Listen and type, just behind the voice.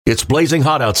It's blazing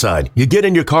hot outside. You get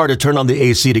in your car to turn on the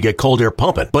AC to get cold air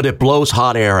pumping, but it blows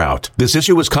hot air out. This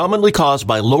issue is commonly caused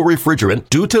by low refrigerant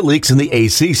due to leaks in the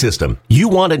AC system. You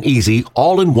want an easy,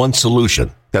 all-in-one solution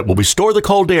that will restore the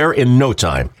cold air in no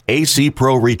time. AC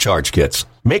Pro Recharge Kits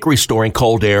make restoring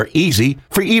cold air easy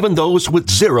for even those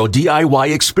with zero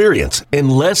DIY experience in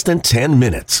less than 10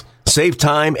 minutes. Save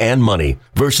time and money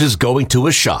versus going to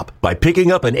a shop by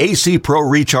picking up an AC Pro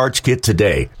Recharge Kit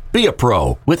today. Be a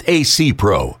pro with AC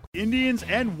Pro. Indians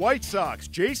and White Sox.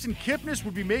 Jason Kipnis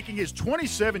would be making his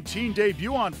 2017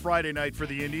 debut on Friday night for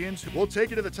the Indians. We'll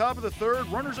take it to the top of the third.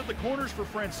 Runners at the corners for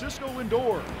Francisco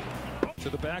Lindor. To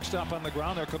the backstop on the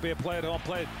ground. There could be a play at home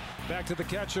plate. Back to the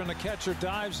catcher, and the catcher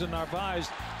dives, and Narvaez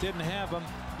didn't have him.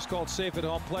 It's called safe at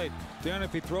home plate. Then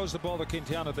if he throws the ball to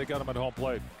Quintana, they got him at home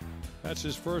plate. That's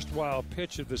his first wild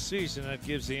pitch of the season. That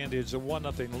gives the Indians a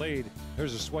 1-0 lead.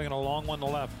 Here's a swing and a long one to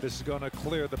left. This is going to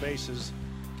clear the bases.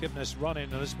 Kipnis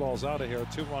running, and this ball's out of here.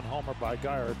 2-run homer by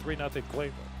Geyer. 3-0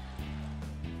 Cleveland.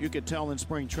 You could tell in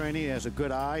spring training he has a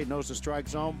good eye, knows the strike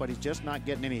zone, but he's just not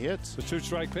getting any hits. The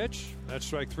 2-strike pitch. That's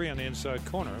strike 3 on the inside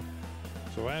corner.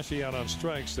 So Ashley out on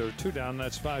strikes. There are 2 down.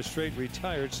 That's 5 straight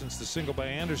retired since the single by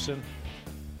Anderson.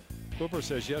 Cooper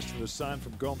says yes to the sign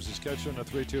from Gomes' catcher in a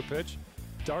 3-2 pitch.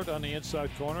 Dart on the inside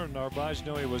corner, and Narvaez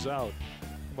knew he was out.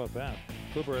 How about that?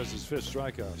 Cooper has his 5th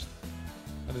strikeout.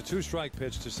 And the 2-strike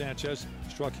pitch to Sanchez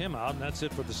struck him out, and that's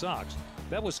it for the Sox.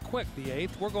 That was quick, the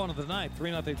 8th. We're going to the 9th,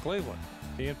 3-0 Cleveland.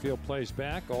 The infield plays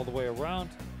back all the way around,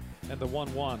 and the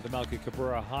 1-1 to Melky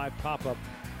Cabrera. High pop-up,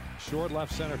 short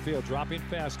left center field, dropping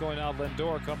fast, going out.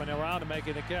 Lindor coming around and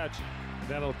making the catch.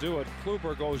 That'll do it.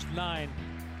 Kluber goes 9.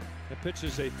 and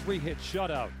pitches a 3-hit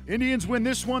shutout. Indians win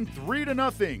this one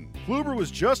 3-0. Kluber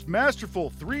was just masterful.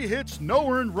 3 hits,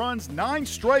 no earned runs, 9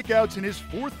 strikeouts in his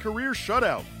 4th career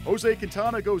shutout. Jose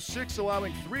Quintana goes 6,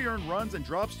 allowing 3 earned runs and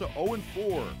drops to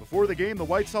 0-4. Before the game, the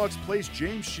White Sox placed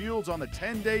James Shields on the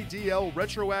 10-day DL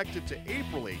retroactive to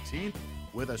April 18th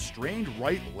with a strained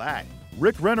right lat.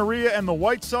 Rick Renneria and the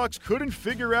White Sox couldn't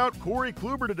figure out Corey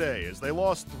Kluber today as they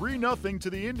lost 3-0 to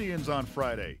the Indians on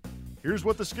Friday. Here's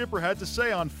what the skipper had to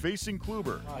say on facing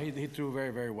Kluber. He threw very,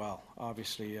 very well,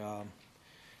 obviously.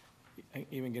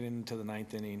 Even getting into the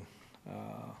 9th inning,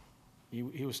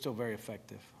 he was still very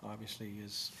effective. Obviously,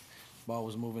 his ball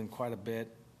was moving quite a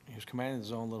bit. He was commanding the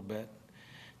zone a little bit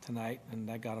tonight, and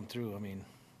that got him through. I mean,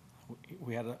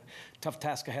 we had a tough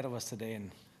task ahead of us today,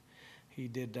 and he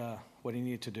did what he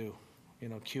needed to do. You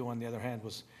know, Q, on the other hand,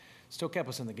 still kept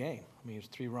us in the game. I mean, it was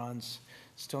 3 runs,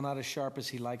 still not as sharp as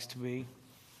he likes to be.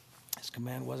 His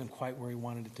command wasn't quite where he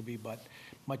wanted it to be, but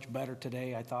much better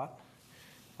today, I thought.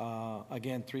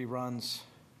 Again, 3 runs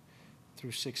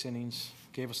through 6 innings,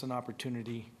 gave us an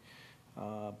opportunity.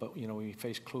 But, you know, we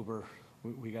faced Kluber.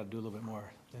 We got to do a little bit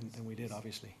more than we did,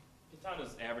 obviously.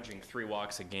 Quintana's averaging 3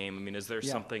 walks a game. I mean, is there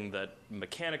something that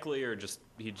mechanically or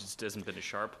he just hasn't been as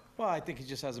sharp? Well, I think he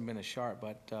just hasn't been as sharp.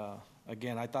 But,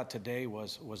 again, I thought today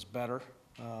was better.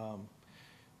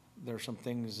 There are some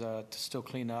things to still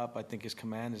clean up. I think his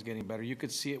command is getting better. You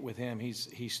could see it with him.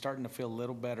 He's starting to feel a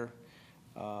little better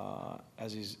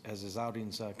as his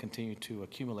outings continue to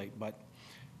accumulate. But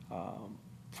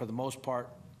for the most part,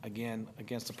 again,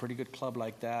 against a pretty good club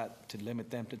like that, to limit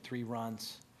them to 3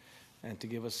 runs and to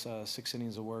give us 6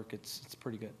 innings of work, it's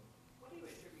pretty good. What do you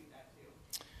attribute that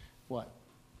to? What?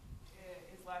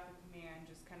 His lack of command,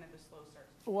 just kind of the slow start.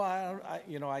 Well,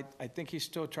 I think he's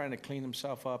still trying to clean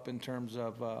himself up in terms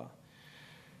of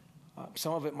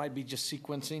some of it might be just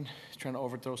sequencing, trying to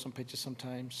overthrow some pitches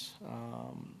sometimes.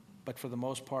 But for the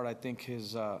most part, I think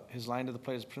his line to the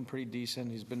plate has been pretty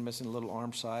decent. He's been missing a little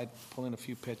arm side, pulling a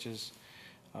few pitches.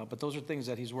 But those are things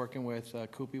that he's working with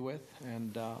Koopy with.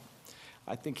 And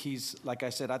I think he's, like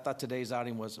I said, I thought today's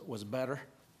outing was better,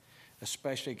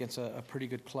 especially against a pretty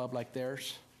good club like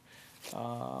theirs.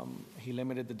 He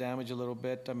limited the damage a little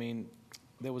bit. I mean,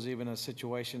 there was even a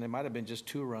situation, it might have been just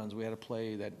 2 runs. We had a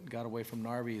play that got away from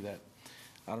Narvi that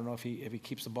I don't know if he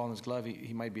keeps the ball in his glove,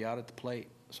 he might be out at the plate.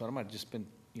 So it might have just been,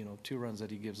 2 runs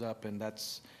that he gives up. And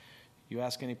that's, you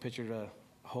ask any pitcher to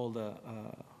hold the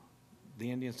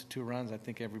Indians to 2 runs, I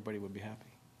think everybody would be happy.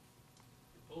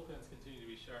 The bullpens continue to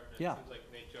be sharp. And Yeah. It seems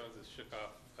like Nate Jones has shook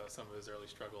off some of his early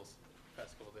struggles the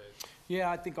past couple days. Yeah,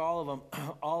 I think all of them,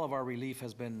 all of our relief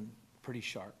has been pretty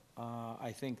sharp.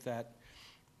 I think that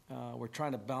we're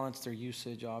trying to balance their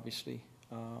usage, obviously.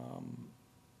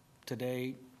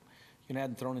 Today,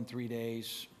 hadn't thrown in 3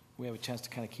 days. We have a chance to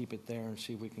kind of keep it there and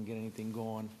see if we can get anything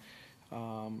going.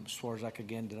 Swarzak,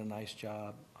 again, did a nice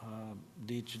job.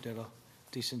 Deej did a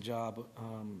decent job,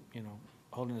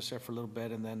 holding us there for a little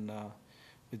bit. And then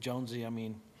with Jonesy, I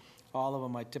mean, all of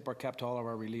them, I tip our cap to all of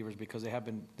our relievers because they have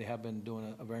been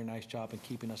doing a very nice job in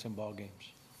keeping us in ball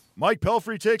games. Mike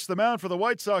Pelfrey takes the mound for the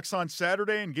White Sox on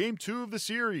Saturday in Game 2 of the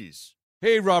series.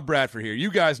 Hey, Rob Bradford here.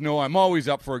 You guys know I'm always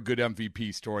up for a good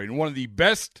MVP story, and one of the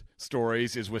best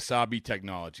stories is Wasabi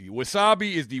Technology.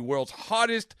 Wasabi is the world's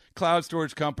hottest cloud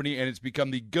storage company, and it's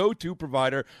become the go-to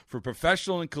provider for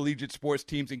professional and collegiate sports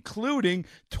teams, including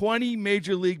 20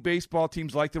 Major League Baseball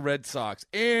teams like the Red Sox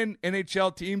and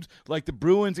NHL teams like the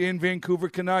Bruins and Vancouver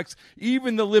Canucks.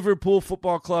 Even the Liverpool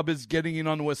Football Club is getting in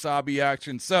on the Wasabi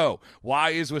action. So, why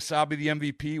is Wasabi the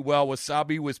MVP? Well,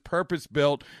 Wasabi was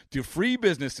purpose-built to free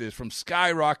businesses from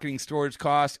skyrocketing storage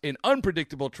costs and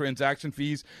unpredictable transaction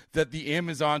fees that the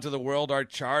Amazons of the world are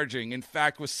charging. In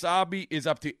fact, Wasabi is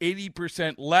up to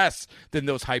 80% less than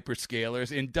those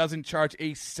hyperscalers and doesn't charge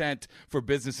a cent for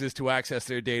businesses to access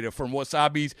their data. From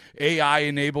Wasabi's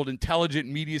AI-enabled intelligent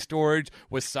media storage,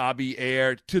 Wasabi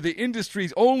Air, to the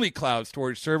industry's only cloud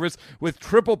storage service with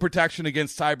triple protection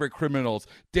against cyber criminals,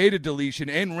 data deletion,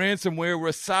 and ransomware,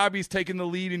 Wasabi's taken the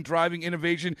lead in driving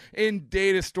innovation in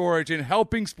data storage and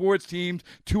helping sports teams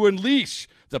to unleash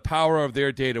the power of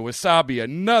their data. Wasabi,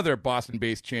 another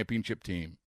Boston-based championship team.